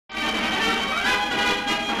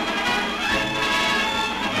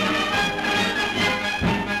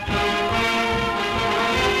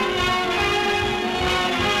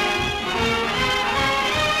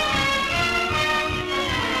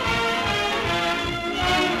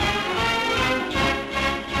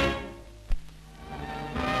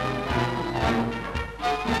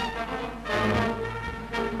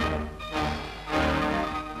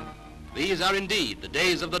days are indeed the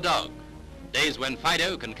days of the dog. Days when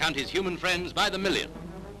Fido can count his human friends by the million.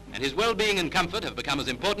 And his well-being and comfort have become as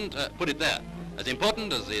important, as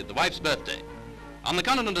important as the wife's birthday. On the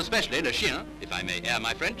continent especially, le chien, if I may air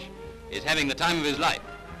my French, is having the time of his life.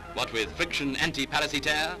 What with friction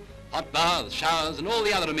anti-parasitaire, hot baths, showers, and all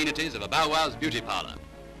the other amenities of a Bow Wow's beauty parlor.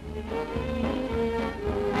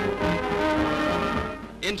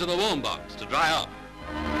 Into the warm box to dry off.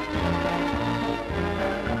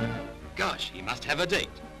 Gosh, he must have a date.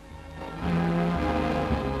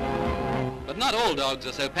 But not all dogs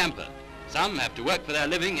are so pampered. Some have to work for their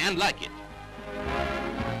living and like it.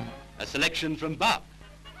 A selection from Bach.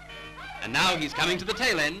 And now he's coming to the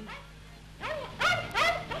tail end.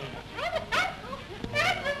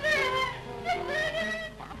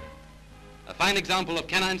 A fine example of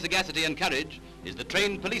canine sagacity and courage is the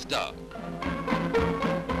trained police dog.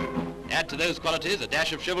 Add to those qualities a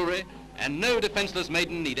dash of chivalry, and no defenseless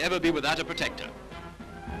maiden need ever be without a protector.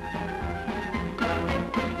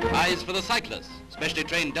 Eyes for the cyclists. Specially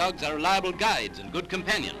trained dogs are reliable guides and good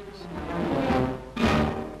companions.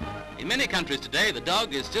 In many countries today, the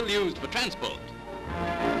dog is still used for transport.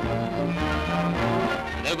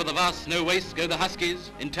 And over the vast snow wastes go the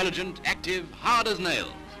Huskies, intelligent, active, hard as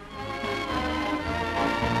nails.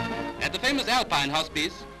 At the famous Alpine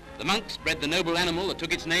Hospice, the monks bred the noble animal that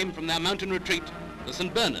took its name from their mountain retreat, the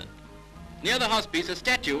St. Bernard. Near the hospice, a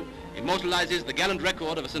statue immortalizes the gallant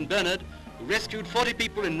record of a St. Bernard who rescued 40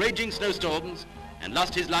 people in raging snowstorms and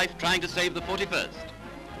lost his life trying to save the 41st.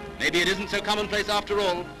 Maybe it isn't so commonplace after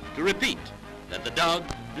all to repeat that the dog,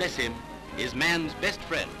 bless him, is man's best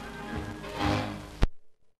friend.